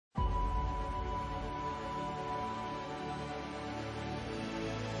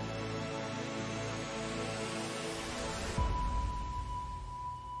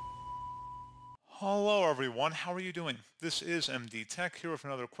Hello everyone, how are you doing? This is MD Tech here with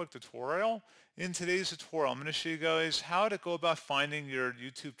another quick tutorial. In today's tutorial, I'm going to show you guys how to go about finding your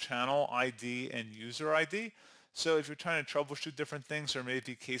YouTube channel ID and user ID. So if you're trying to troubleshoot different things, there may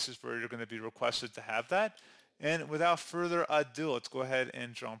be cases where you're going to be requested to have that. And without further ado, let's go ahead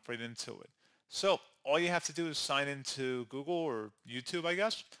and jump right into it. So all you have to do is sign into Google or YouTube, I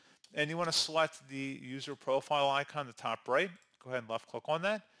guess. And you want to select the user profile icon, the top right. Go ahead and left click on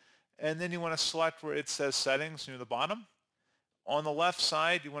that. And then you want to select where it says settings near the bottom. On the left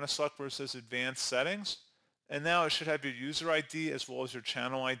side, you want to select where it says advanced settings. And now it should have your user ID as well as your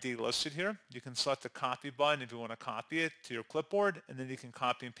channel ID listed here. You can select the copy button if you want to copy it to your clipboard, and then you can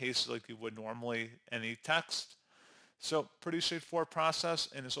copy and paste it like you would normally any text. So pretty straightforward process,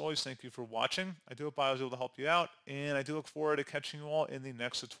 and as always, thank you for watching. I do hope I was able to help you out, and I do look forward to catching you all in the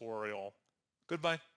next tutorial. Goodbye.